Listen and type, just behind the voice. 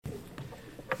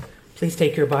Please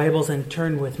take your Bibles and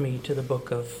turn with me to the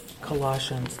book of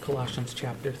Colossians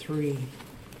chapter 3.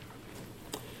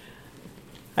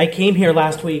 I came here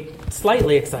last week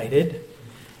slightly excited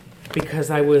because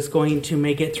I was going to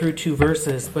make it through 2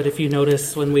 verses, but if you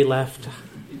notice when we left,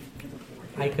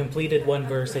 I completed 1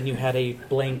 verse and you had a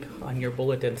blank on your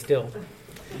bulletin still.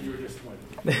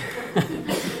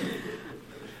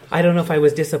 I don't know if I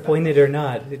was disappointed or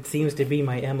not. It seems to be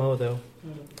my MO though.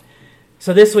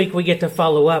 So this week we get to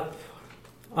follow up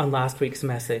on last week's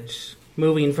message,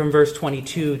 moving from verse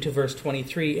 22 to verse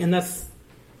 23. And that's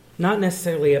not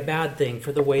necessarily a bad thing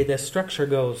for the way this structure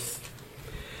goes.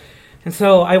 And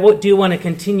so I do want to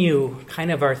continue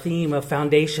kind of our theme of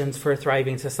foundations for a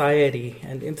thriving society,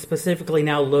 and specifically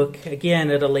now look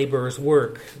again at a laborer's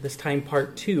work, this time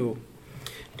part 2.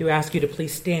 I do ask you to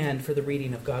please stand for the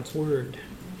reading of God's word.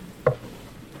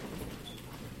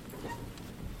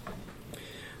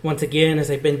 Once again,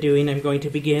 as I've been doing, I'm going to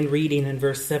begin reading in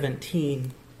verse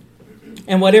 17.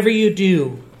 And whatever you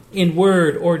do, in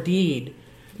word or deed,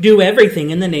 do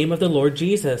everything in the name of the Lord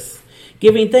Jesus,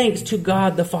 giving thanks to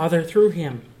God the Father through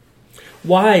him.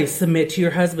 Wives, submit to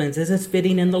your husbands as is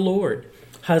fitting in the Lord.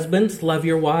 Husbands, love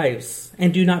your wives,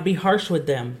 and do not be harsh with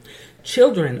them.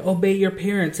 Children, obey your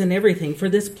parents in everything, for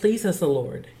this pleases the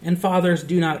Lord. And fathers,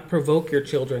 do not provoke your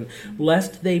children,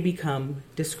 lest they become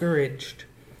discouraged.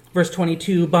 Verse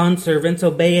 22, bondservants,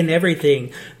 obey in everything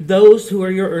those who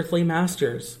are your earthly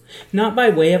masters, not by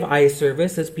way of eye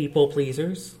service as people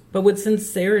pleasers, but with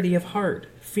sincerity of heart,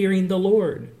 fearing the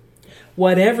Lord.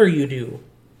 Whatever you do,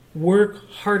 work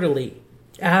heartily,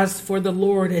 as for the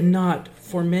Lord and not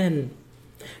for men,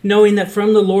 knowing that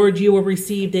from the Lord you will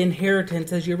receive the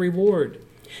inheritance as your reward.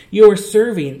 You are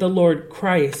serving the Lord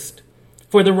Christ.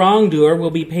 For the wrongdoer will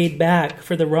be paid back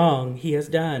for the wrong he has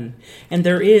done, and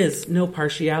there is no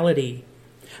partiality.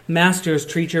 Masters,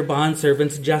 treat your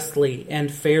bondservants justly and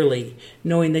fairly,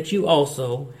 knowing that you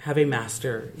also have a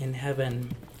master in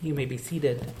heaven. You may be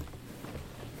seated.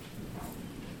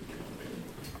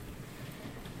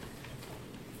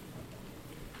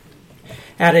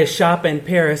 At his shop in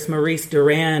Paris, Maurice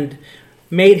Durand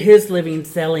made his living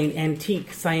selling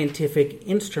antique scientific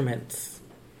instruments.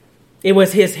 It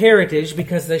was his heritage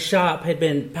because the shop had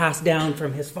been passed down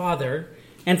from his father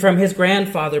and from his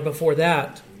grandfather before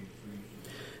that.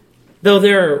 Though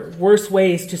there are worse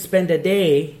ways to spend a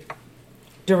day,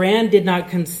 Durand did not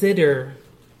consider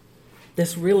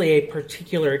this really a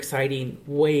particular exciting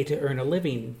way to earn a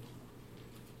living.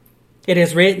 It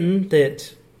is written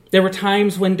that there were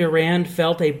times when Durand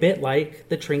felt a bit like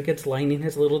the trinkets lining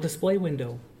his little display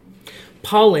window,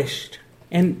 polished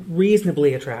and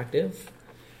reasonably attractive,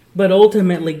 but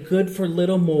ultimately good for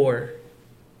little more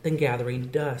than gathering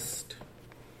dust.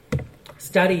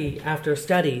 Study after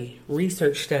study,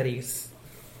 research studies,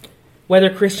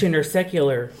 whether Christian or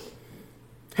secular,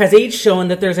 has each shown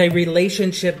that there's a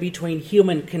relationship between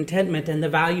human contentment and the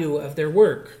value of their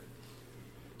work.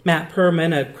 Matt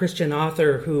Perman, a Christian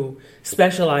author who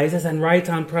specializes and writes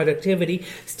on productivity,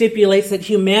 stipulates that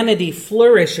humanity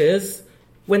flourishes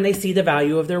when they see the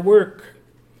value of their work.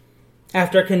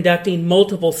 After conducting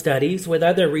multiple studies with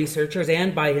other researchers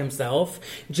and by himself,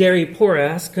 Jerry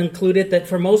Porras concluded that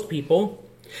for most people,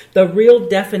 the real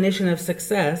definition of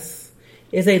success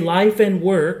is a life and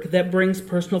work that brings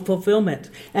personal fulfillment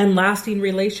and lasting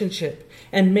relationship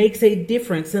and makes a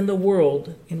difference in the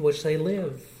world in which they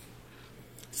live.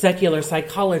 Secular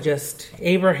psychologist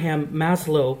Abraham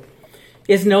Maslow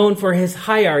is known for his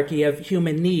hierarchy of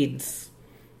human needs.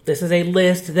 This is a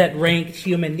list that ranked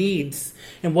human needs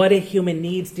and what a human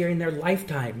needs during their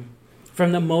lifetime,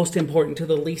 from the most important to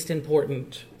the least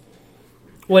important.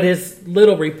 What is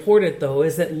little reported, though,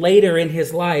 is that later in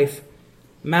his life,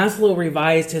 Maslow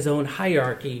revised his own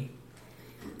hierarchy.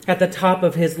 At the top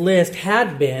of his list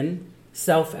had been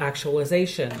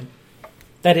self-actualization.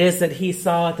 That is, that he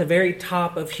saw at the very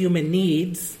top of human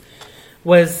needs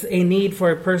was a need for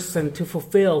a person to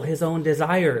fulfill his own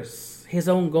desires, his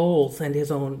own goals, and his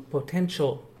own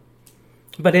potential.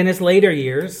 But in his later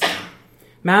years,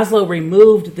 Maslow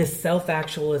removed this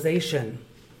self-actualization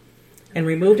and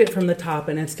removed it from the top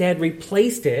and instead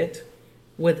replaced it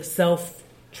with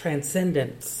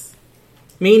self-transcendence,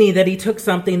 meaning that he took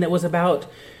something that was about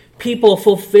people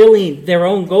fulfilling their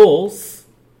own goals,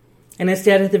 and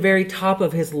instead at the very top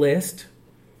of his list,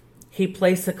 he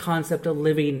placed the concept of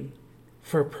living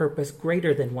for a purpose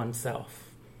greater than oneself,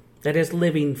 that is,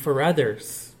 living for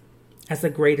others as the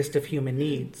greatest of human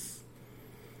needs.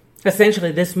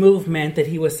 Essentially, this move meant that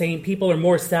he was saying people are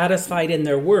more satisfied in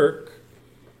their work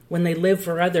when they live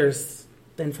for others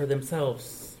than for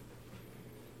themselves.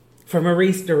 For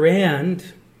Maurice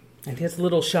Durand and his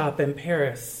little shop in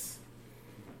Paris,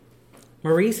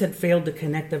 Maurice had failed to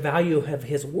connect the value of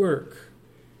his work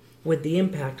with the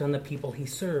impact on the people he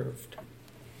served.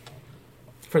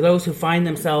 For those who find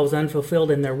themselves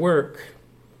unfulfilled in their work,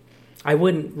 I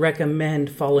wouldn't recommend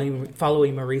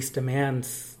following Maurice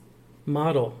Demand's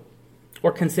model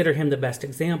or consider him the best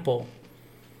example.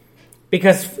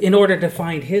 Because in order to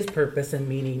find his purpose and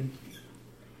meaning,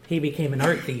 he became an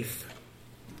art thief.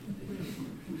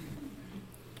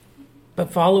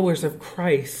 But followers of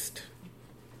Christ,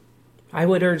 I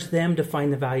would urge them to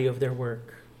find the value of their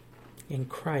work in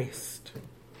Christ.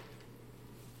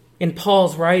 In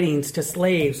Paul's writings to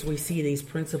slaves, we see these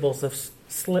principles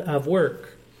of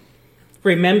work.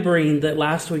 Remembering that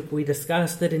last week we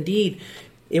discussed that indeed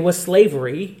it was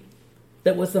slavery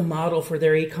that was the model for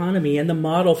their economy and the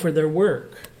model for their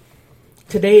work.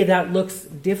 Today that looks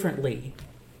differently.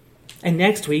 And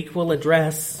next week we'll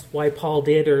address why Paul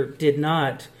did or did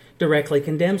not directly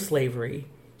condemn slavery.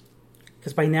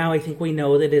 Because by now I think we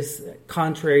know that it's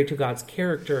contrary to God's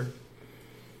character.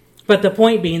 But the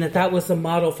point being that was the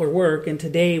model for work, and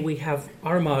today we have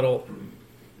our model.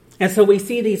 And so we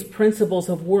see these principles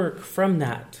of work from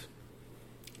that.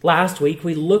 Last week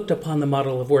we looked upon the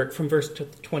model of work from verse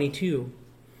 22.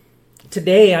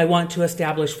 Today I want to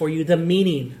establish for you the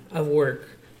meaning of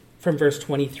work from verse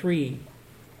 23.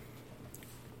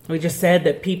 We just said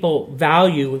that people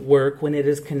value work when it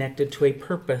is connected to a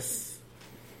purpose.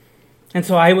 And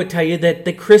so I would tell you that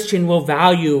the Christian will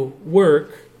value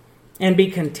work and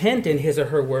be content in his or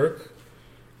her work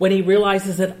when he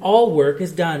realizes that all work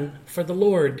is done for the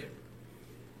Lord.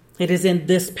 It is in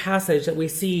this passage that we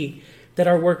see that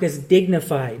our work is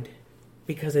dignified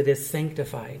because it is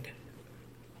sanctified.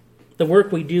 The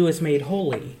work we do is made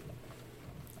holy.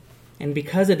 And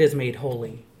because it is made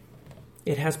holy,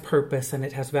 it has purpose and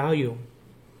it has value.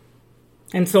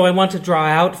 And so I want to draw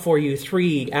out for you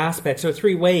three aspects or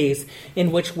three ways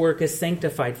in which work is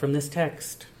sanctified from this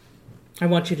text. I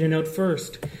want you to note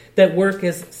first that work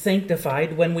is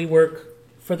sanctified when we work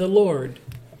for the Lord.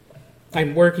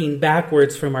 I'm working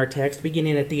backwards from our text,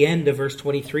 beginning at the end of verse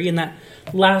 23. In that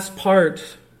last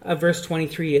part of verse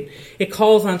 23, it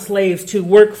calls on slaves to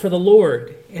work for the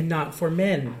Lord and not for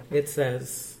men, it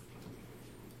says.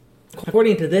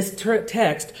 According to this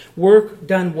text, work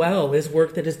done well is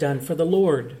work that is done for the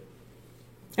Lord.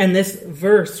 And this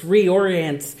verse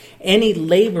reorients any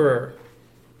laborer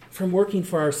from working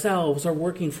for ourselves or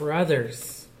working for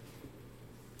others,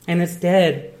 and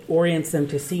instead orients them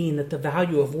to seeing that the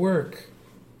value of work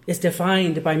is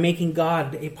defined by making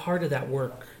God a part of that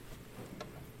work.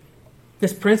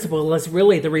 This principle is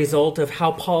really the result of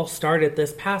how Paul started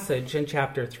this passage in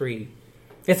chapter 3.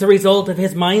 It's a result of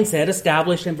his mindset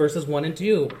established in verses 1 and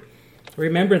 2.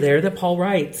 Remember there that Paul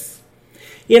writes,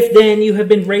 "If then you have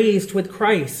been raised with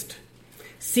Christ,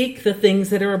 seek the things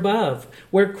that are above,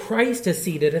 where Christ is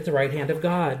seated at the right hand of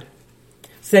God.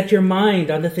 Set your mind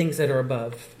on the things that are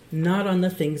above, not on the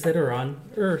things that are on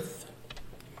earth."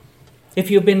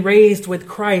 If you've been raised with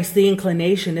Christ, the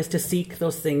inclination is to seek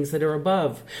those things that are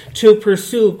above, to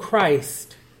pursue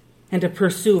Christ, and to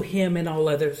pursue him in all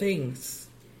other things.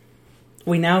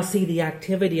 We now see the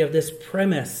activity of this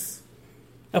premise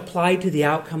applied to the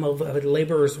outcome of a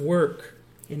laborer's work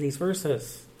in these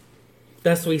verses.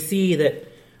 Thus we see that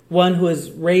one who is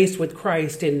raised with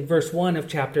Christ in verse 1 of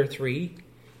chapter 3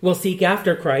 will seek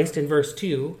after Christ in verse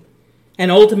 2, and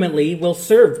ultimately will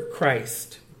serve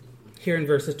Christ here in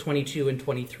verses 22 and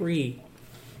 23.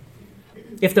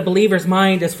 If the believer's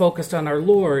mind is focused on our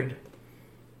Lord,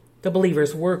 the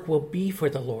believer's work will be for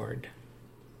the Lord.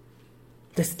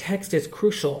 This text is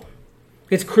crucial.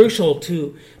 It's crucial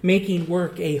to making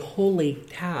work a holy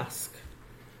task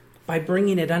by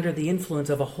bringing it under the influence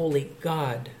of a holy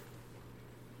God.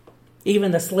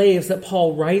 Even the slaves that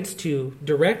Paul writes to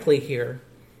directly here,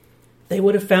 they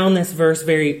would have found this verse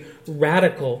very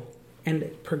radical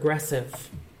and progressive.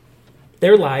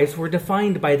 Their lives were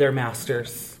defined by their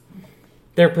masters,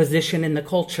 their position in the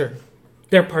culture,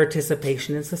 their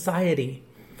participation in society,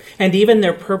 and even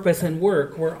their purpose and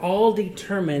work were all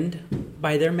determined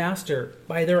by their master,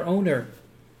 by their owner.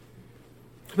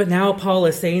 But now Paul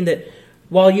is saying that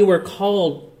while you were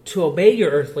called to obey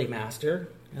your earthly master,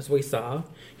 as we saw,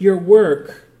 your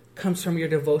work comes from your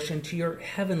devotion to your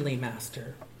heavenly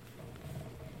master.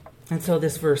 And so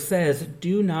this verse says,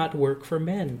 do not work for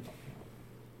men.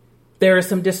 There are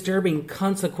some disturbing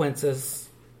consequences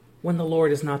when the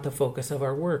Lord is not the focus of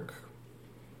our work.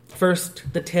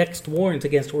 First, the text warns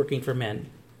against working for men.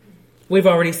 We've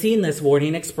already seen this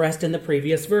warning expressed in the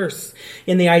previous verse,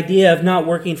 in the idea of not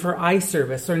working for eye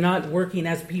service or not working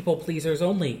as people pleasers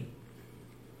only.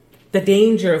 The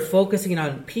danger of focusing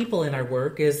on people in our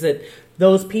work is that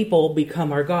those people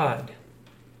become our God.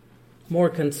 more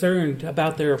concerned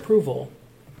about their approval.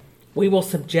 We will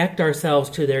subject ourselves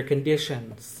to their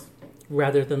conditions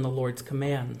rather than the Lord's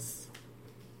commands.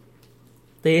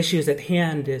 The issues at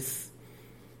hand is,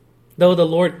 though the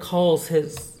Lord calls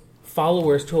his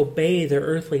followers to obey their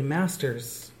earthly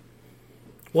masters,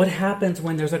 what happens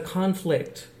when there's a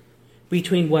conflict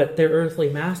between what their earthly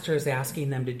master is asking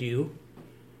them to do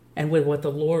and with what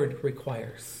the Lord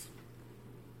requires?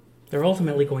 They're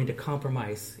ultimately going to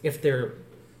compromise if they're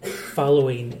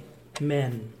following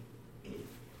men.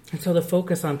 And so the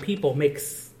focus on people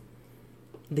makes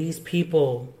these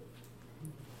people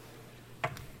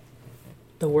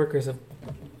the workers,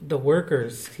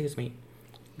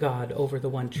 God over the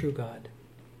one true God.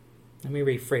 Let me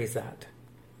rephrase that.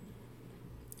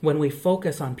 When we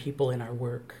focus on people in our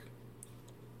work,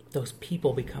 those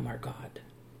people become our God.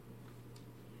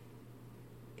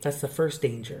 That's the first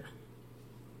danger.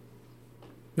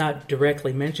 Not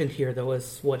directly mentioned here, though,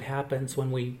 is what happens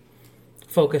when we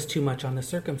focus too much on the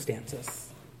circumstances.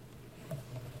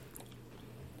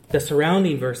 The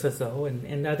surrounding verses, though,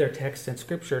 and other texts in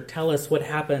Scripture tell us what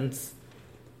happens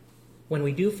when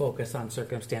we do focus on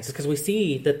circumstances, because we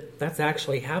see that that's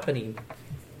actually happening.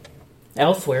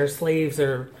 Elsewhere, slaves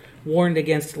are warned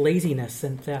against laziness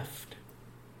and theft.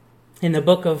 In the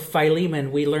book of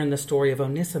Philemon, we learn the story of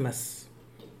Onesimus.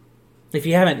 If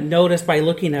you haven't noticed by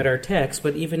looking at our text,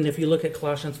 but even if you look at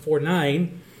Colossians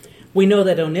 4:9, we know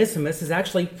that Onesimus is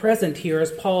actually present here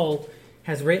as Paul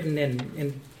has written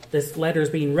in this letter is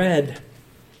being read.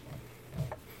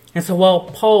 And so while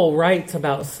Paul writes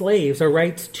about slaves, or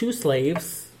writes to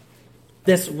slaves,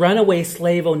 this runaway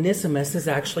slave Onesimus is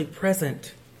actually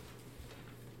present.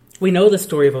 We know the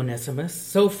story of Onesimus.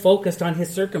 So focused on his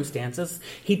circumstances,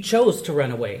 he chose to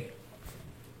run away.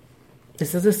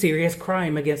 This is a serious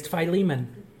crime against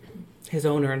Philemon, his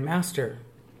owner and master.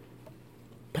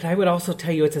 But I would also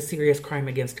tell you it's a serious crime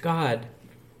against God.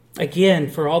 Again,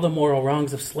 for all the moral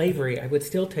wrongs of slavery, I would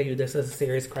still tell you this is a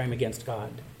serious crime against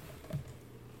God.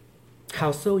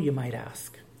 How so, you might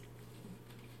ask?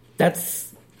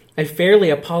 That's a fairly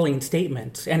appalling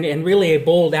statement and really a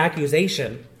bold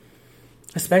accusation,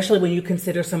 especially when you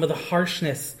consider some of the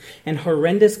harshness and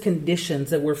horrendous conditions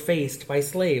that were faced by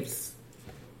slaves.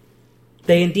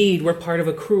 They indeed were part of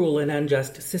a cruel and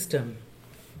unjust system.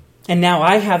 And now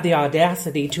I have the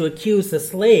audacity to accuse the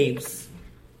slaves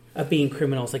of being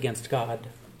criminals against God.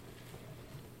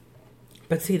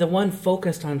 But see, the one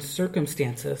focused on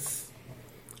circumstances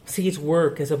sees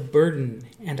work as a burden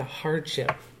and a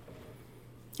hardship,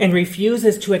 and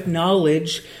refuses to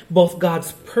acknowledge both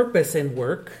God's purpose in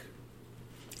work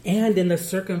and in the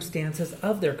circumstances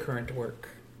of their current work.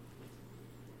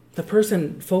 The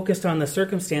person focused on the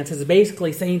circumstances is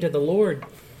basically saying to the Lord,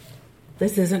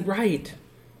 this isn't right.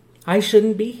 I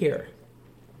shouldn't be here.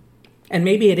 And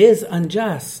maybe it is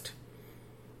unjust.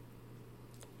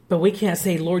 But we can't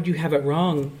say, Lord, you have it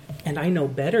wrong, and I know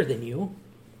better than you.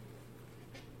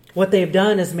 What they've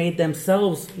done is made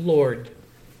themselves Lord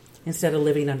instead of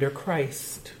living under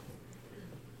Christ.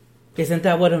 Isn't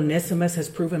that what Onesimus has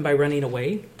proven by running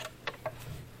away?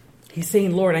 He's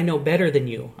saying, Lord, I know better than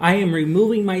you. I am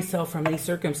removing myself from these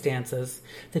circumstances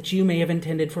that you may have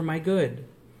intended for my good.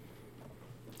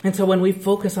 And so when we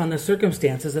focus on the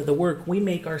circumstances of the work, we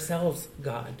make ourselves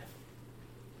God.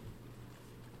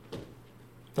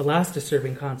 The last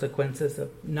disturbing consequences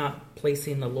of not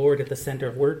placing the Lord at the center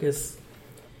of work is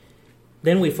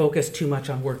then we focus too much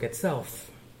on work itself.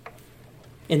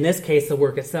 In this case, the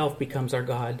work itself becomes our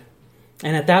God.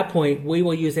 And at that point, we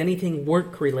will use anything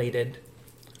work-related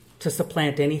to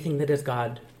supplant anything that is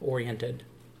God-oriented.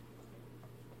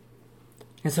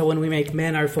 And so when we make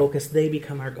men our focus, they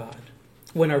become our God.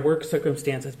 When our work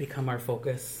circumstances become our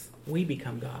focus, we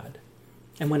become God.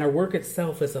 And when our work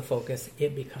itself is the focus,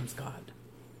 it becomes God.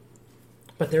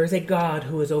 But there is a God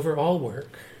who is over all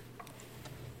work.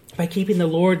 By keeping the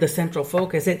Lord the central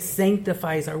focus, it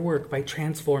sanctifies our work by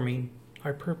transforming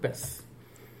our purpose.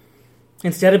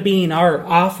 Instead of being our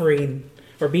offering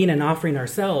or being an offering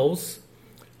ourselves,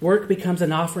 work becomes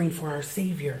an offering for our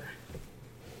Savior.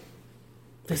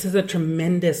 This is a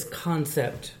tremendous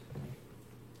concept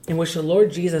in which the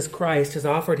Lord Jesus Christ has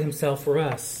offered himself for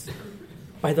us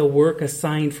by the work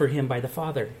assigned for him by the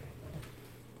Father.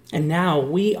 And now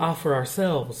we offer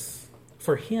ourselves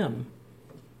for him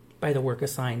by the work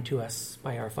assigned to us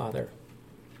by our Father.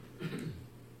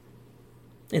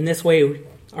 In this way,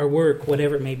 our work,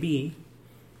 whatever it may be,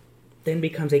 then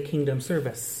becomes a kingdom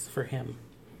service for him.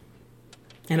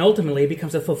 And ultimately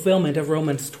becomes a fulfillment of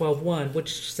Romans 12:1,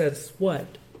 which says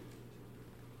what?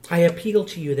 I appeal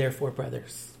to you, therefore,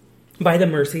 brothers, by the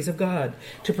mercies of God,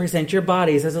 to present your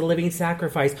bodies as a living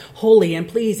sacrifice, holy and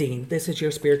pleasing. This is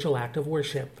your spiritual act of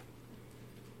worship.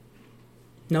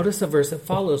 Notice the verse that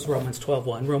follows Romans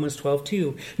 12:1, Romans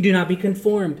 12:2. Do not be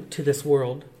conformed to this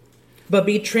world, but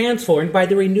be transformed by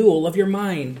the renewal of your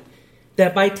mind,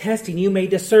 that by testing you may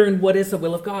discern what is the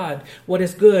will of God, what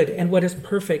is good, and what is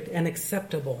perfect and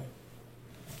acceptable.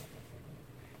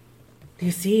 Do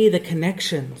you see the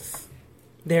connections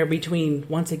there between,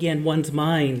 once again, one's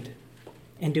mind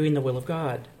and doing the will of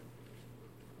God?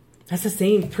 That's the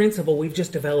same principle we've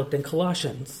just developed in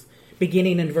Colossians,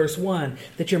 beginning in verse 1,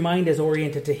 that your mind is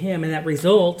oriented to Him, and that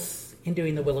results in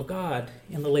doing the will of God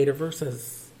in the later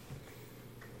verses.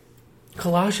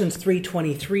 Colossians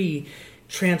 3:23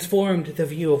 transformed the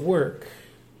view of work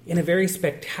in a very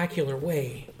spectacular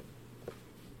way.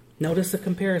 Notice the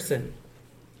comparison.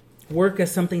 Work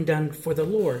is something done for the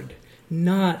Lord,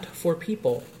 not for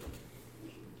people.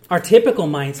 Our typical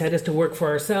mindset is to work for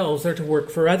ourselves or to work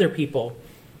for other people.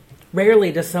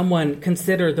 Rarely does someone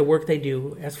consider the work they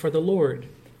do as for the Lord.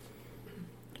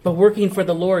 But working for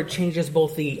the Lord changes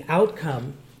both the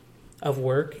outcome of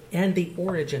work and the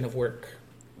origin of work.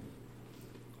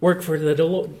 Work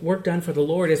done for the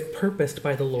Lord is purposed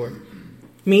by the Lord,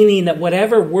 meaning that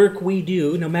whatever work we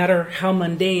do, no matter how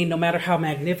mundane, no matter how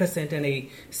magnificent in a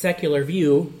secular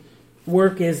view,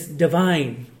 work is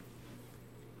divine.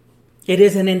 It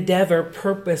is an endeavor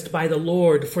purposed by the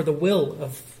Lord for the will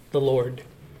of the Lord.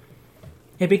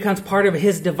 It becomes part of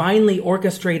His divinely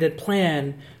orchestrated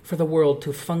plan for the world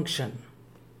to function.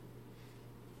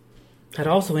 That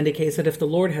also indicates that if the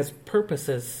Lord has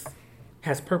purposed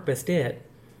it,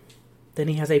 then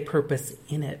He has a purpose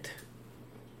in it.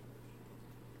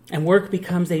 And work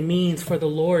becomes a means for the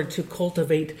Lord to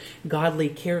cultivate godly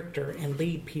character and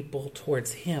lead people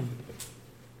towards Him.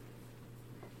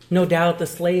 No doubt the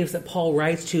slaves that Paul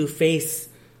writes to face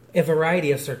a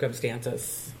variety of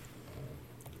circumstances.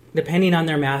 Depending on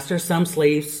their master, some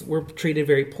slaves were treated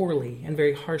very poorly and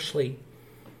very harshly.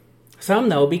 Some,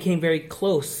 though, became very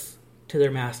close to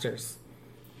their masters,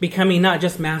 becoming not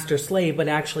just master-slave, but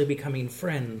actually becoming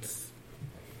friends.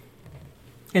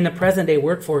 In the present-day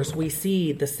workforce, we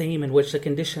see the same, in which the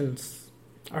conditions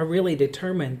are really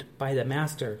determined by the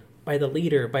master, by the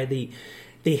leader, by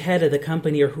the head of the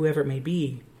company, or whoever it may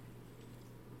be.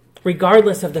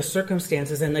 Regardless of the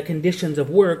circumstances and the conditions of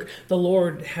work, the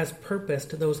Lord has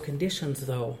purposed those conditions,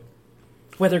 though.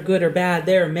 Whether good or bad,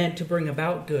 they are meant to bring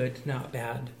about good, not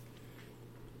bad.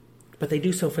 But they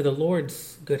do so for the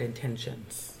Lord's good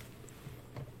intentions.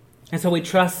 And so we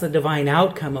trust the divine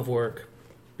outcome of work,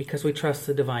 because we trust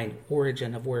the divine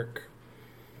origin of work.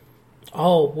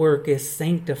 All work is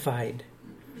sanctified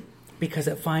because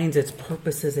it finds its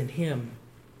purposes in Him,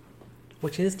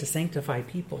 which is to sanctify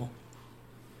people.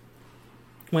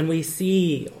 When we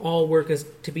see all work is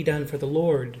to be done for the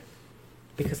Lord,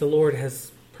 because the Lord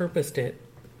has purposed it,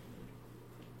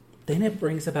 then it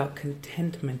brings about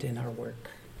contentment in our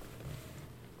work.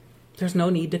 There's no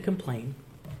need to complain,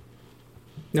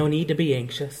 no need to be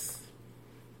anxious.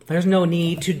 There's no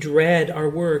need to dread our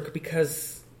work,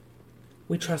 because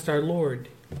we trust our Lord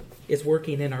is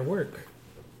working in our work.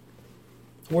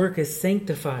 Work is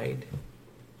sanctified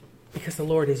because the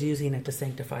Lord is using it to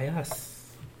sanctify us.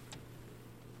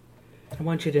 I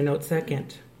want you to note,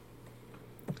 second,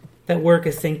 that work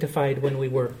is sanctified when we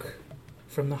work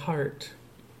from the heart.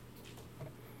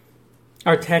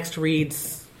 Our text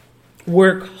reads,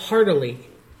 work heartily.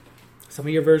 Some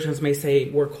of your versions may say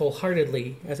work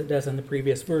wholeheartedly, as it does in the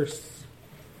previous verse.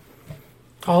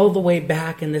 All the way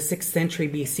back in the 6th century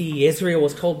BC, Israel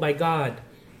was told by God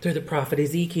through the prophet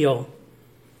Ezekiel,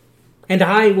 "And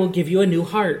I will give you a new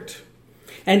heart,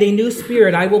 and a new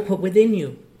spirit I will put within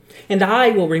you. And I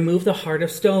will remove the heart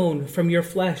of stone from your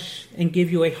flesh and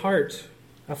give you a heart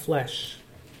of flesh."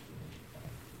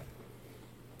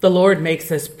 The Lord makes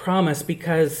this promise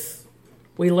because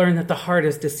we learn that the heart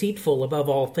is deceitful above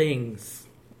all things.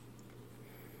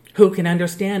 Who can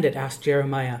understand it? Asked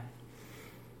Jeremiah.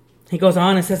 He goes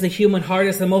on and says the human heart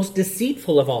is the most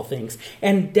deceitful of all things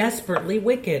and desperately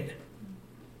wicked.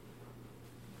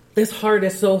 This heart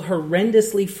is so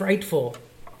horrendously frightful,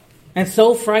 and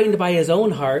so frightened by his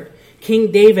own heart,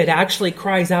 King David actually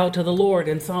cries out to the Lord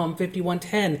in Psalm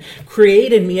 51:10,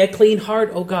 "Create in me a clean heart,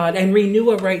 O God, and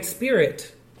renew a right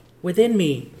spirit within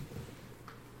me."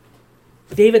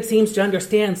 David seems to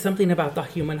understand something about the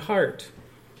human heart,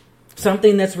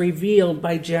 something that's revealed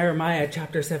by Jeremiah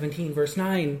chapter 17, verse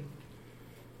 9.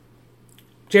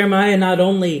 Jeremiah not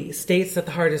only states that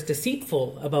the heart is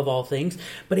deceitful above all things,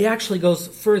 but he actually goes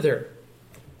further.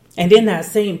 And in that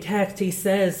same text, he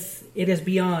says it is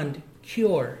beyond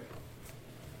cure.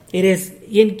 It is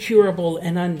incurable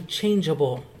and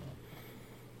unchangeable.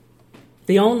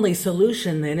 The only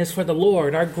solution then is for the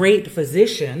Lord, our great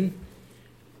physician,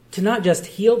 to not just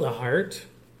heal the heart,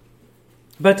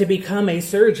 but to become a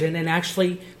surgeon and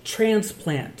actually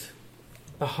transplant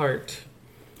the heart,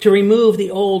 to remove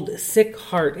the old sick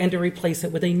heart and to replace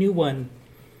it with a new one.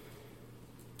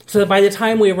 So that by the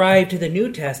time we arrive to the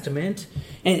New Testament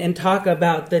and talk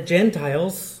about the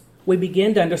Gentiles, we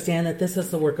begin to understand that this is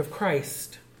the work of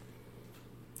Christ.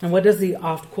 And what does the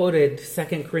oft-quoted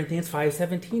 2 Corinthians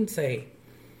 5:17 say?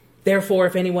 Therefore,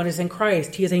 if anyone is in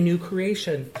Christ, he is a new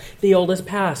creation. The old is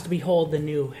past. Behold, the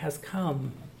new has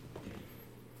come.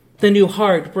 The new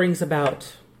heart brings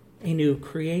about a new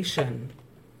creation.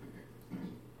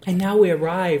 And now we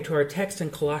arrive to our text in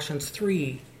Colossians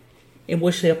 3, in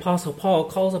which the Apostle Paul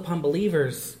calls upon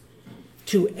believers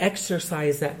to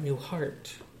exercise that new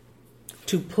heart,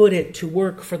 to put it to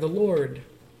work for the Lord.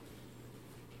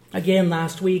 Again,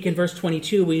 last week in verse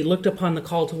 22, we looked upon the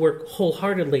call to work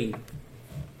wholeheartedly,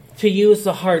 to use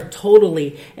the heart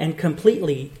totally and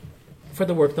completely for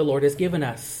the work the Lord has given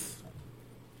us.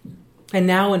 And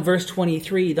now in verse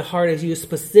 23, the heart is used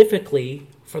specifically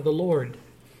for the Lord.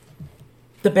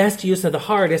 The best use of the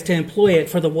heart is to employ it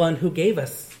for the one who gave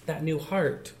us that new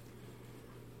heart.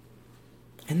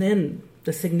 And then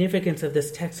the significance of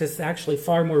this text is actually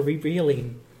far more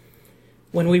revealing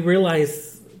when we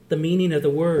realize the meaning of the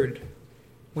word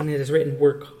when it is written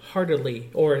work heartedly,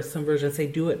 or as some versions say,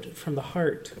 do it from the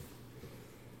heart.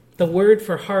 The word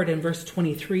for heart in verse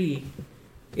 23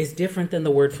 is different than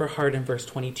the word for heart in verse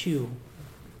 22.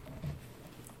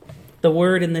 The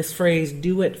word in this phrase,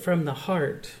 do it from the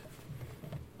heart,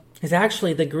 is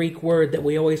actually the Greek word that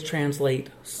we always translate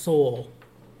soul,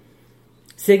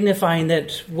 signifying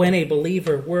that when a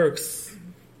believer works,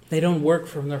 they don't work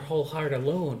from their whole heart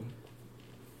alone,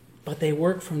 but they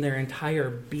work from their entire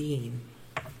being.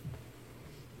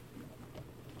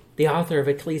 The author of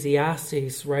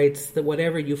Ecclesiastes writes that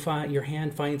whatever you find your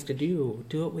hand finds to do,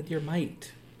 do it with your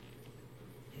might.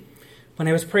 When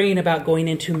I was praying about going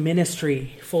into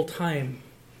ministry full time,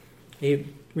 I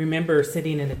remember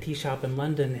sitting in a tea shop in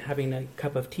London having a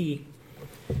cup of tea.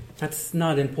 That's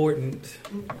not important,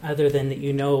 other than that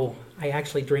you know I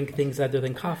actually drink things other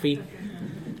than coffee.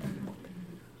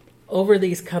 Over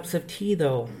these cups of tea,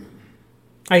 though,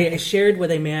 I shared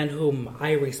with a man whom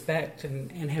I respect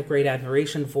and have great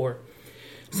admiration for,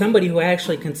 somebody who I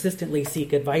actually consistently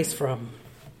seek advice from.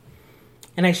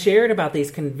 And I shared about these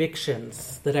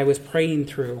convictions that I was praying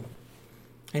through,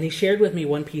 and he shared with me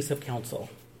one piece of counsel.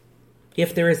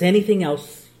 If there is anything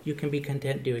else you can be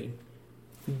content doing,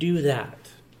 do that.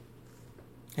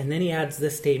 And then he adds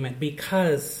this statement,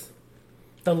 because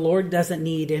the Lord doesn't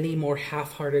need any more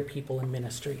half-hearted people in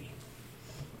ministry.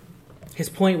 His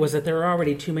point was that there are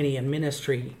already too many in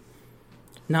ministry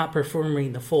not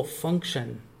performing the full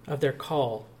function of their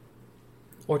call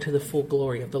or to the full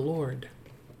glory of the Lord.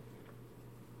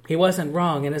 He wasn't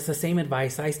wrong, and it's the same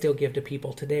advice I still give to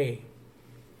people today.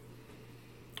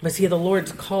 But see, the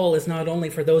Lord's call is not only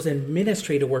for those in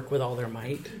ministry to work with all their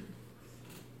might.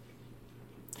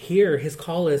 Here, his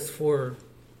call is for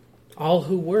all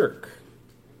who work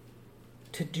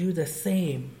to do the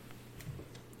same,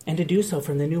 and to do so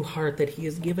from the new heart that he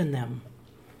has given them.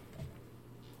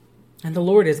 And the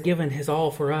Lord has given his all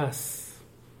for us.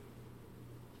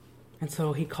 And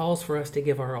so he calls for us to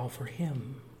give our all for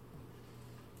him.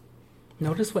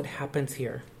 Notice what happens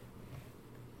here.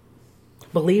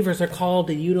 Believers are called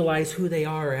to utilize who they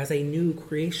are as a new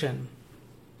creation,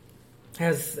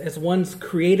 as ones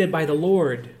created by the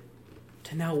Lord,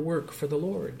 to now work for the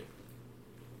Lord.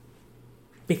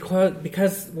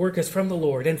 Because work is from the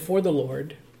Lord and for the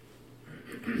Lord,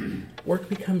 work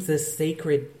becomes this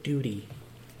sacred duty.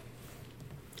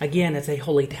 Again, it's a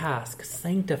holy task,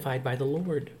 sanctified by the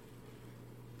Lord.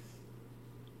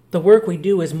 The work we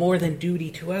do is more than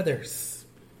duty to others.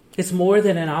 It's more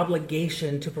than an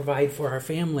obligation to provide for our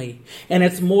family. And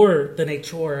it's more than a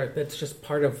chore that's just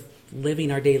part of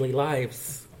living our daily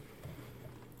lives.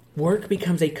 Work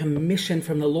becomes a commission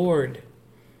from the Lord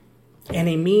and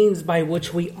a means by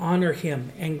which we honor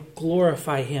him and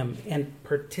glorify him and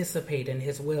participate in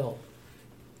his will.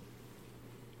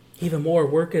 Even more,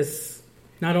 work is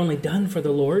not only done for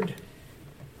the Lord,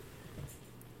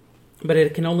 but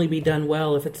it can only be done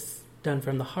well if it's done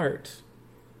from the heart.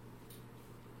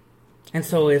 And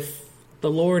so if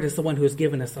the Lord is the one who has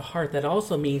given us a heart, that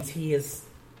also means he is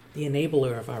the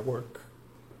enabler of our work.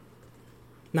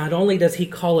 Not only does he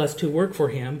call us to work for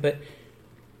him, but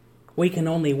we can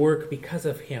only work because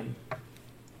of him.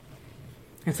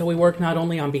 And so we work not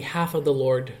only on behalf of the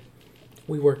Lord,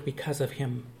 we work because of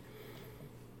him.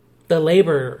 The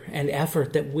labor and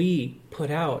effort that we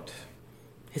put out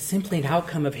is simply an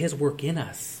outcome of his work in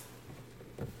us.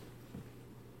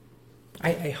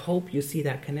 I hope you see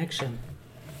that connection,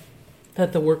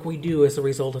 that the work we do is a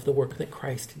result of the work that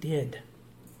Christ did.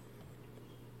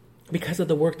 Because of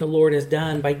the work the Lord has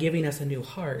done by giving us a new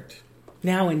heart,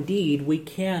 now indeed we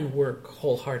can work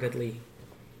wholeheartedly.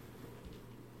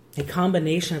 A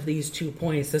combination of these 2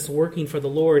 points, this working for the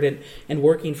Lord and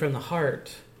working from the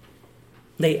heart,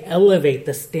 they elevate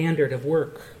the standard of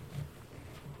work.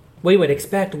 We would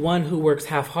expect one who works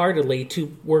half-heartedly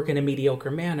to work in a mediocre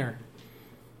manner.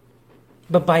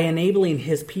 But by enabling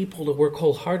his people to work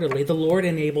wholeheartedly, the Lord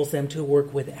enables them to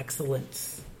work with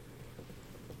excellence.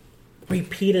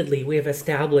 Repeatedly, we have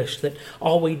established that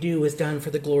all we do is done for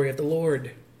the glory of the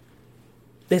Lord.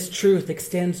 This truth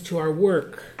extends to our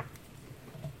work,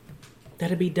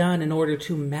 that it be done in order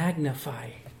to magnify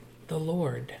the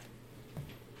Lord.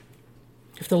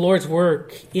 If the Lord's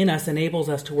work in us enables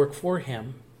us to work for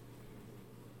him,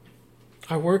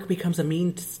 our work becomes a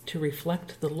means to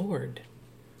reflect the Lord.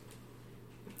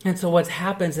 And so what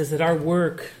happens is that our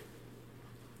work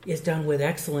is done with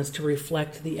excellence to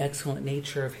reflect the excellent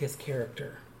nature of his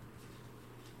character.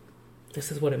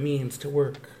 This is what it means to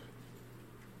work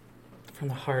from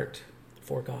the heart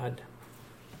for God.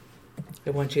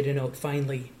 I want you to note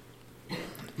finally,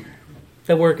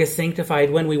 the work is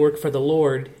sanctified when we work for the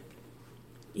Lord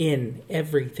in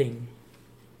everything.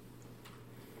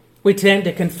 We tend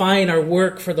to confine our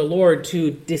work for the Lord to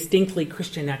distinctly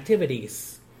Christian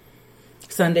activities.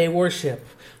 Sunday worship,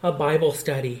 a Bible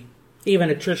study, even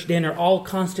a church dinner, all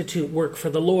constitute work for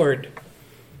the Lord.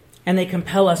 And they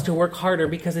compel us to work harder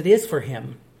because it is for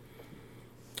him.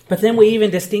 But then we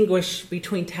even distinguish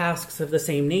between tasks of the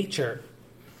same nature.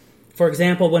 For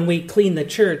example, when we clean the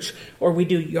church or we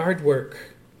do yard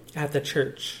work at the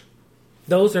church,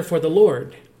 those are for the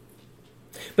Lord.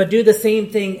 But do the same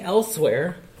thing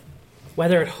elsewhere,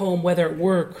 whether at home, whether at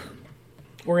work,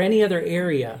 or any other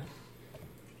area.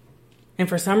 And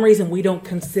for some reason, we don't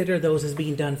consider those as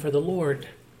being done for the Lord.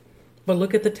 But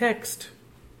look at the text.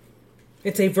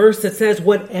 It's a verse that says,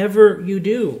 whatever you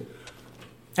do,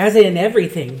 as in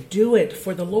everything, do it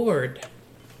for the Lord.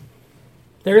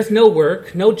 There is no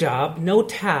work, no job, no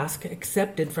task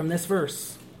accepted from this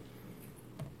verse.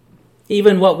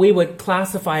 Even what we would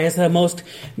classify as the most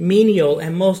menial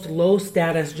and most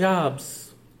low-status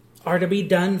jobs are to be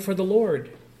done for the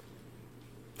Lord.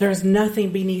 There is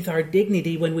nothing beneath our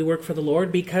dignity when we work for the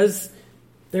Lord because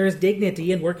there is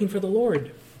dignity in working for the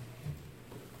Lord.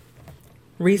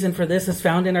 Reason for this is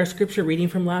found in our scripture reading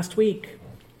from last week,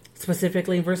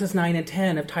 specifically in verses 9 and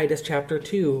 10 of Titus chapter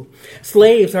 2.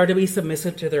 Slaves are to be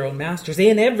submissive to their own masters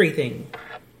in everything.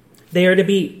 They are to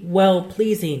be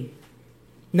well-pleasing,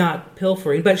 not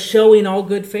pilfering, but showing all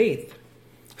good faith,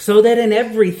 so that in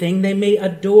everything they may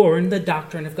adorn the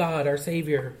doctrine of God, our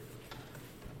Savior.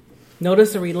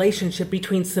 Notice the relationship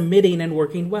between submitting and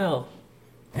working well,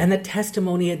 and the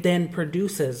testimony it then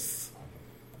produces.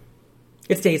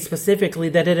 It states specifically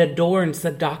that it adorns the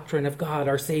doctrine of God,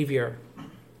 our Savior.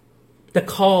 The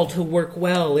call to work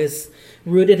well is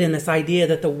rooted in this idea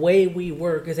that the way we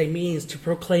work is a means to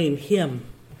proclaim him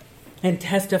and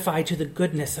testify to the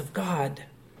goodness of God.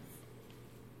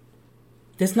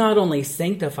 This not only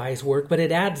sanctifies work, but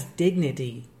it adds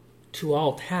dignity to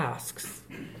all tasks.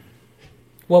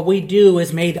 What we do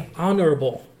is made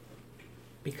honorable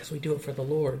because we do it for the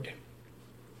Lord.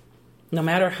 No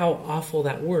matter how awful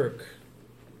that work,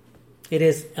 it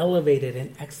is elevated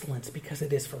in excellence because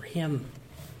it is for him.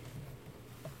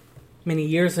 Many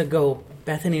years ago,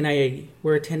 Bethany and I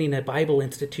were attending a Bible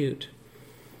institute,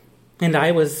 and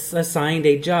I was assigned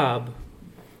a job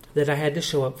that I had to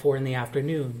show up for in the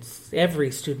afternoons. Every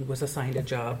student was assigned a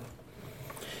job.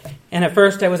 And at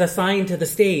first I was assigned to the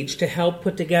stage to help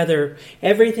put together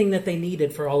everything that they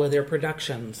needed for all of their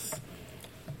productions.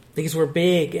 These were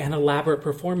big and elaborate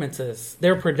performances.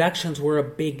 Their productions were a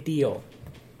big deal.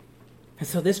 And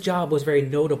so this job was very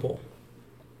notable.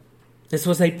 This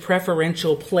was a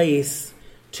preferential place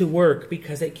to work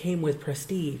because it came with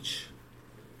prestige.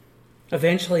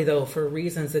 Eventually, though, for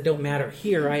reasons that don't matter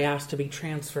here, I asked to be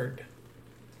transferred.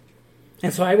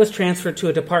 And so I was transferred to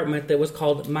a department that was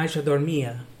called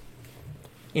Mayordomia.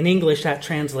 In English, that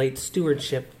translates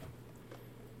stewardship.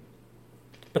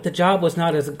 But the job was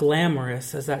not as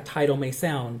glamorous as that title may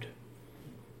sound.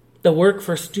 The work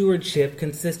for stewardship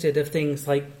consisted of things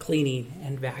like cleaning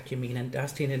and vacuuming and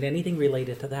dusting and anything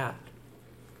related to that.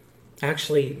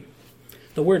 Actually,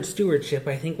 the word stewardship,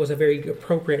 I think, was a very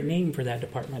appropriate name for that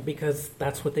department because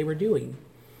that's what they were doing.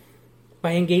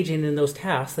 By engaging in those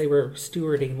tasks, they were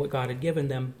stewarding what God had given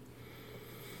them.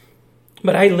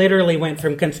 But I literally went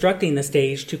from constructing the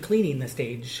stage to cleaning the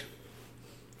stage.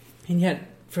 And yet,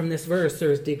 from this verse,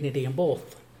 there is dignity in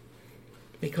both,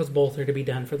 because both are to be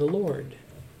done for the Lord.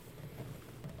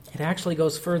 It actually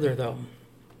goes further, though.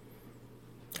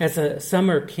 As a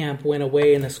summer camp went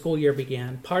away and the school year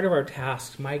began, part of our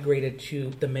task migrated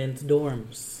to the men's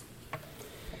dorms.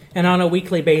 And on a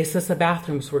weekly basis, the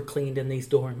bathrooms were cleaned in these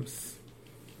dorms.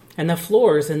 And the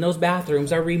floors in those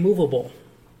bathrooms are removable.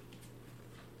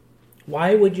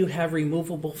 Why would you have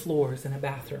removable floors in a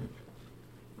bathroom?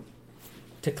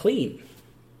 To clean.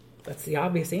 That's the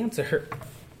obvious answer.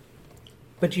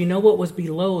 But you know what was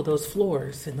below those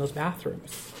floors in those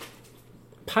bathrooms?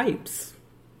 Pipes.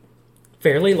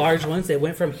 Fairly large ones that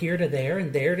went from here to there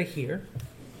and there to here.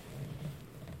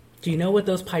 Do you know what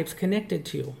those pipes connected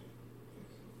to?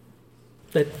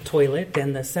 The toilet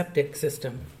and the septic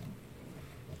system.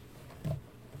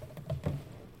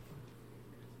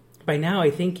 By now, I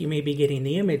think you may be getting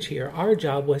the image here. Our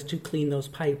job was to clean those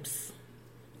pipes,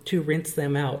 to rinse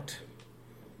them out.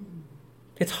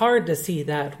 It's hard to see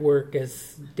that work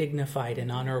as dignified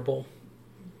and honorable.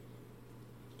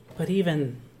 But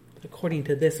even according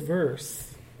to this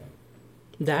verse,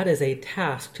 that is a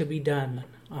task to be done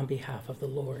on behalf of the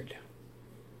Lord.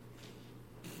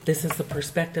 This is the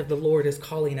perspective the Lord is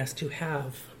calling us to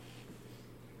have.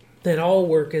 That all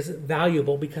work is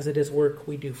valuable because it is work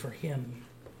we do for Him.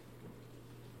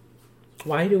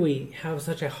 Why do we have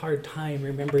such a hard time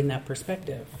remembering that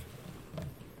perspective?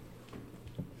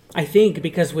 I think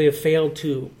because we have failed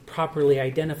to properly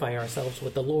identify ourselves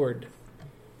with the Lord.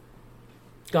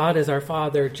 God is our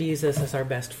Father, Jesus is our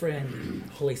best friend,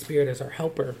 Holy Spirit is our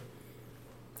helper.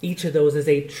 Each of those is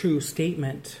a true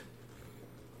statement.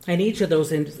 And each of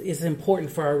those is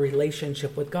important for our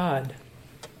relationship with God.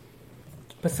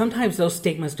 But sometimes those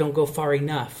statements don't go far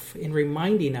enough in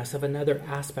reminding us of another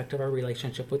aspect of our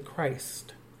relationship with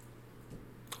Christ.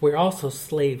 We're also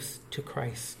slaves to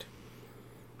Christ.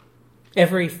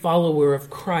 Every follower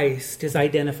of Christ is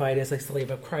identified as a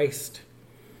slave of Christ.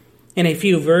 In a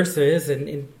few verses,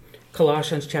 in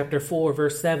Colossians chapter 4,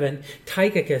 verse 7,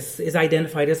 Tychicus is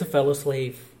identified as a fellow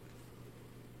slave.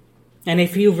 And a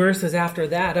few verses after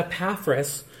that,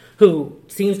 Epaphras, who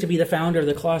seems to be the founder of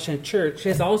the Colossian church,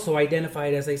 is also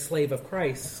identified as a slave of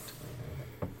Christ.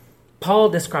 Paul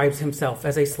describes himself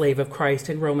as a slave of Christ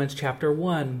in Romans chapter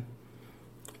 1.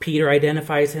 Peter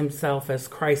identifies himself as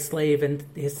Christ's slave in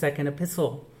his second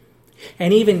epistle.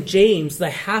 And even James, the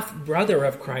half-brother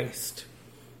of Christ,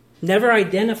 never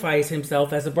identifies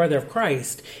himself as a brother of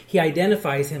Christ. He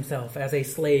identifies himself as a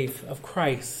slave of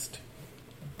Christ.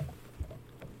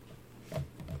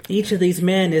 Each of these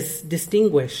men is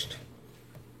distinguished,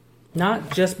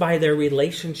 not just by their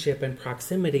relationship and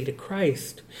proximity to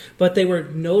Christ, but they were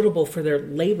notable for their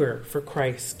labor for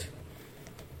Christ.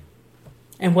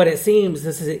 And what it seems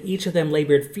is that each of them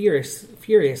labored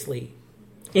furiously,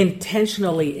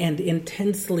 intentionally and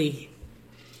intensely,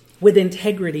 with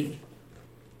integrity,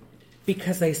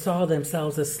 because they saw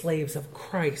themselves as slaves of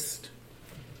Christ.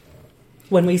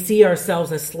 When we see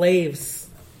ourselves as slaves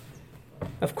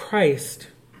of Christ,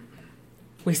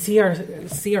 we see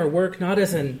our work not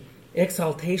as an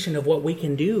exaltation of what we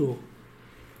can do,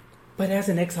 but as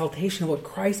an exaltation of what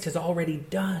Christ has already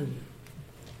done.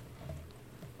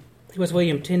 It was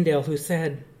William Tyndale who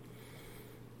said,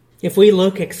 if we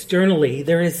look externally,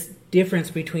 there is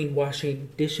difference between washing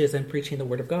dishes and preaching the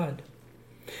Word of God.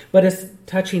 But as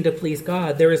touching to please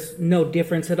God, there is no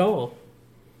difference at all.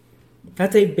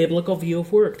 That's a biblical view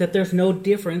of work, that there's no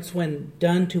difference when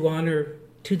done to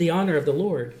the honor of the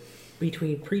Lord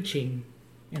between preaching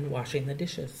and washing the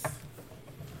dishes.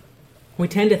 We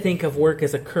tend to think of work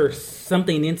as a curse,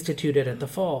 something instituted at the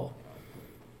fall.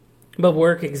 But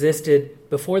work existed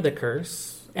before the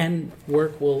curse, and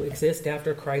work will exist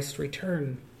after Christ's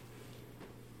return.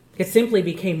 It simply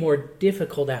became more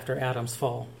difficult after Adam's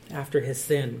fall, after his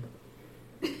sin.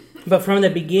 But from the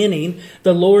beginning,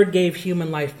 the Lord gave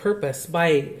human life purpose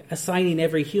by assigning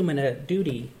every human a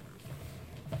duty.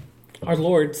 Our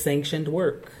Lord sanctioned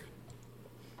work.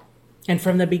 And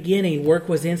from the beginning, work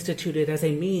was instituted as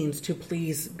a means to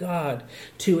please God,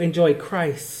 to enjoy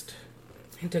Christ,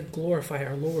 and to glorify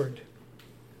our Lord.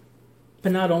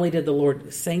 But not only did the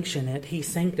Lord sanction it, He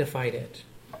sanctified it.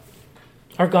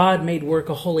 Our God made work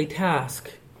a holy task.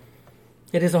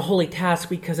 It is a holy task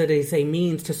because it is a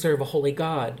means to serve a holy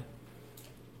God.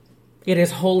 It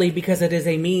is holy because it is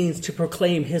a means to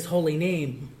proclaim His holy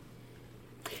name.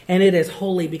 And it is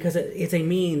holy because it is a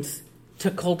means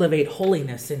to cultivate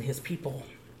holiness in His people.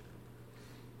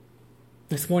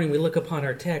 This morning we look upon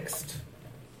our text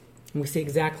and we see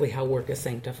exactly how work is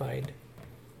sanctified.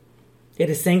 It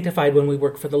is sanctified when we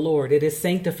work for the Lord. It is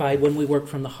sanctified when we work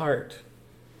from the heart.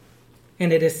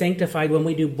 And it is sanctified when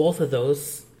we do both of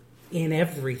those in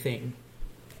everything.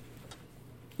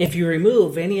 If you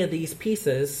remove any of these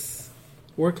pieces,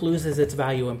 work loses its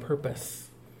value and purpose.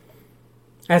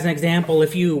 As an example,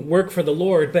 if you work for the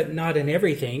Lord but not in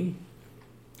everything,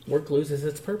 work loses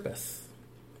its purpose.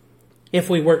 If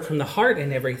we work from the heart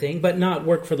in everything but not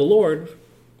work for the Lord,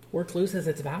 work loses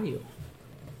its value.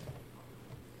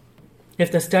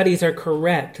 If the studies are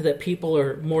correct that people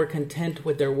are more content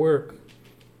with their work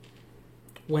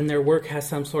when their work has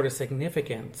some sort of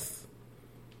significance,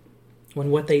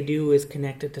 when what they do is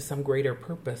connected to some greater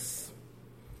purpose,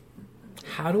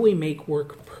 how do we make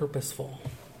work purposeful?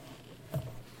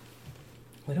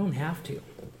 We don't have to.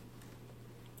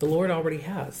 The Lord already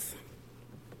has.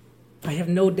 I have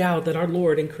no doubt that our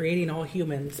Lord, in creating all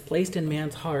humans, placed in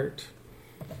man's heart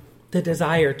the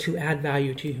desire to add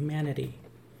value to humanity.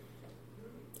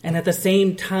 And at the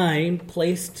same time,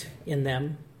 placed in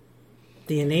them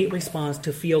the innate response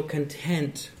to feel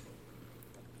content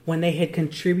when they had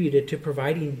contributed to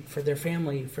providing for their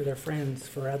family, for their friends,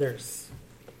 for others.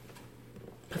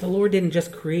 But the Lord didn't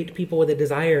just create people with a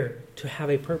desire to have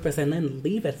a purpose and then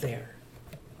leave it there.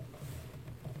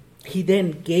 He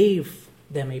then gave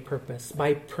them a purpose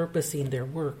by purposing their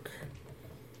work.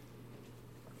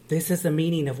 This is the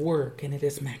meaning of work, and it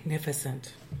is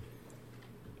magnificent.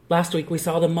 Last week we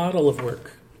saw the model of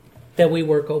work, that we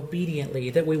work obediently,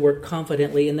 that we work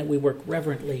confidently, and that we work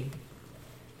reverently.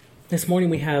 This morning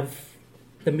we have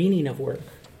the meaning of work.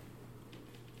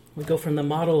 We go from the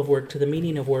model of work to the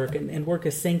meaning of work, and work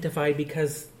is sanctified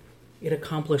because it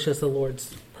accomplishes the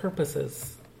Lord's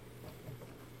purposes.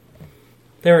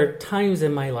 There are times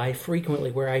in my life,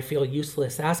 frequently, where I feel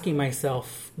useless, asking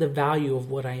myself the value of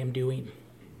what I am doing.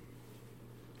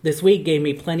 This week gave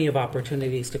me plenty of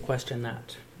opportunities to question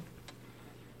that.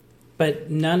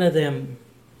 But none of them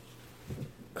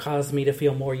caused me to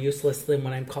feel more useless than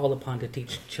when I'm called upon to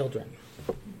teach children.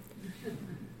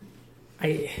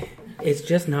 It's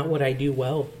just not what I do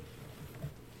well.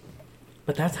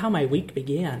 But that's how my week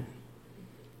began.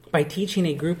 By teaching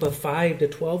a group of 5 to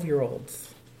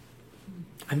 12-year-olds.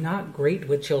 I'm not great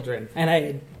with children, and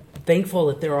I'm thankful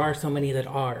that there are so many that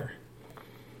are.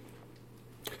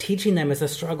 Teaching them is a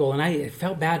struggle, and I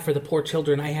felt bad for the poor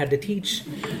children I had to teach.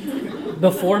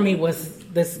 Before me was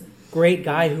this great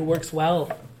guy who works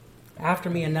well. After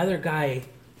me, another guy.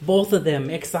 Both of them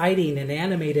exciting and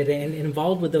animated and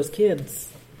involved with those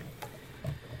kids.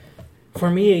 For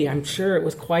me, I'm sure it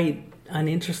was quite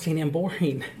uninteresting and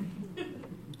boring.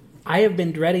 I have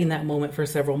been dreading that moment for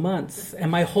several months,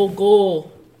 and my whole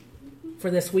goal for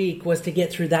this week was to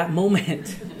get through that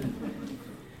moment.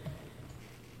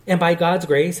 And by God's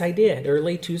grace, I did.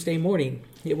 Early Tuesday morning,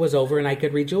 it was over and I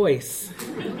could rejoice.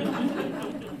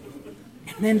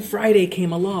 And then Friday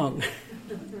came along.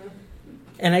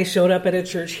 And I showed up at a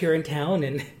church here in town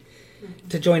and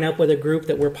to join up with a group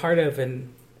that we're part of.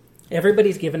 And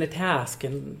everybody's given a task.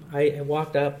 And I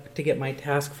walked up to get my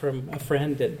task from a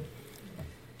friend. And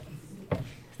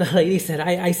the lady said,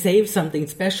 I saved something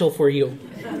special for you.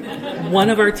 One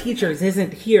of our teachers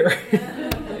isn't here.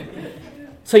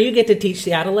 So you get to teach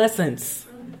the adolescents.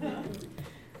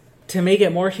 To make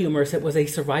it more humorous, it was a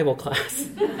survival class.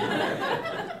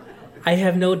 I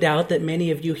have no doubt that many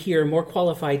of you here are more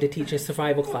qualified to teach a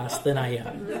survival class than I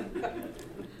am.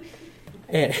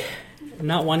 And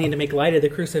not wanting to make light of the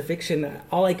crucifixion,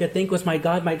 all I could think was, my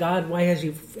God, why have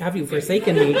you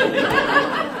forsaken me?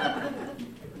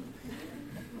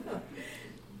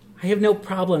 I have no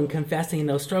problem confessing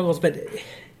those struggles, but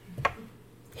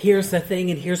here's the thing,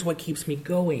 and here's what keeps me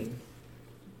going.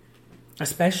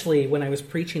 Especially when I was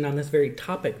preaching on this very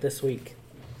topic this week.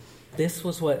 This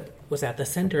was what was at the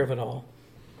center of it all.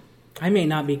 I may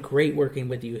not be great working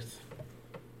with youth,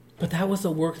 but that was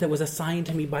the work that was assigned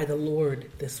to me by the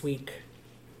Lord this week.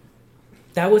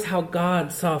 That was how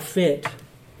God saw fit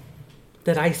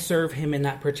that I serve him in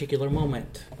that particular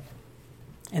moment.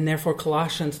 And therefore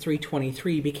Colossians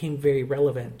 3:23 became very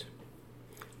relevant.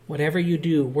 Whatever you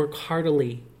do, work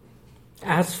heartily,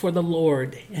 as for the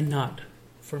Lord and not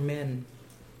for men.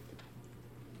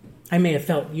 I may have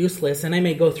felt useless, and I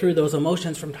may go through those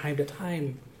emotions from time to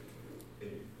time.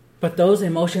 But those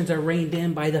emotions are reined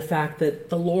in by the fact that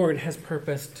the Lord has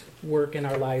purposed work in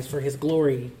our lives for his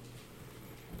glory.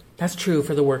 That's true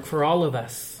for the work for all of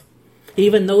us.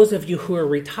 Even those of you who are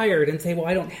retired and say, well,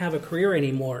 I don't have a career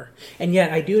anymore. And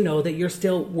yet I do know that you're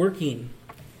still working.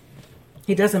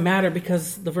 It doesn't matter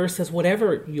because the verse says,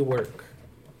 whatever you work,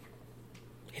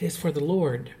 it is for the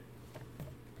Lord.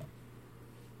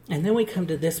 And then we come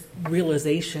to this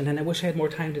realization, and I wish I had more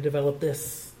time to develop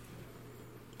this.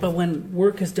 But when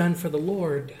work is done for the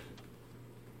Lord,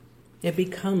 it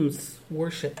becomes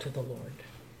worship to the Lord.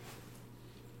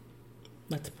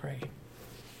 Let's pray.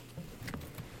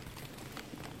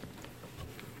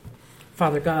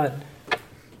 Father God,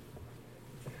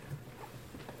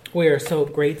 we are so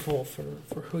grateful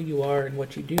for who you are and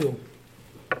what you do.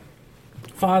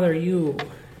 Father, you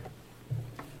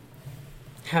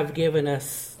have given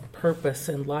us purpose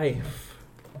in life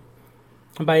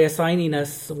by assigning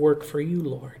us work for you,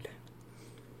 Lord.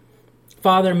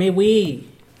 Father, may we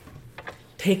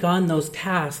take on those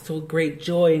tasks with great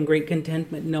joy and great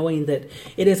contentment, knowing that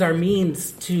it is our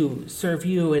means to serve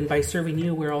you, and by serving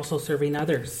you, we're also serving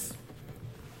others.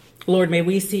 Lord, may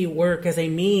we see work as a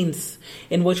means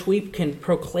in which we can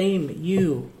proclaim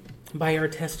you by our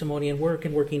testimony and work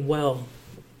and working well.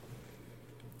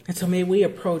 And so may we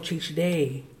approach each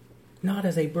day not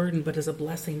as a burden, but as a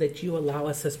blessing that you allow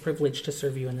us as privilege to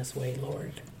serve you in this way,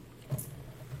 Lord.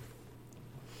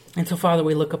 And so, Father,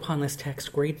 we look upon this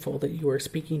text grateful that you are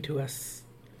speaking to us,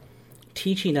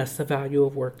 teaching us the value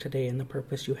of work today and the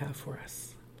purpose you have for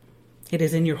us. It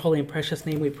is in your holy and precious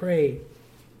name we pray.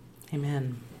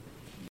 Amen.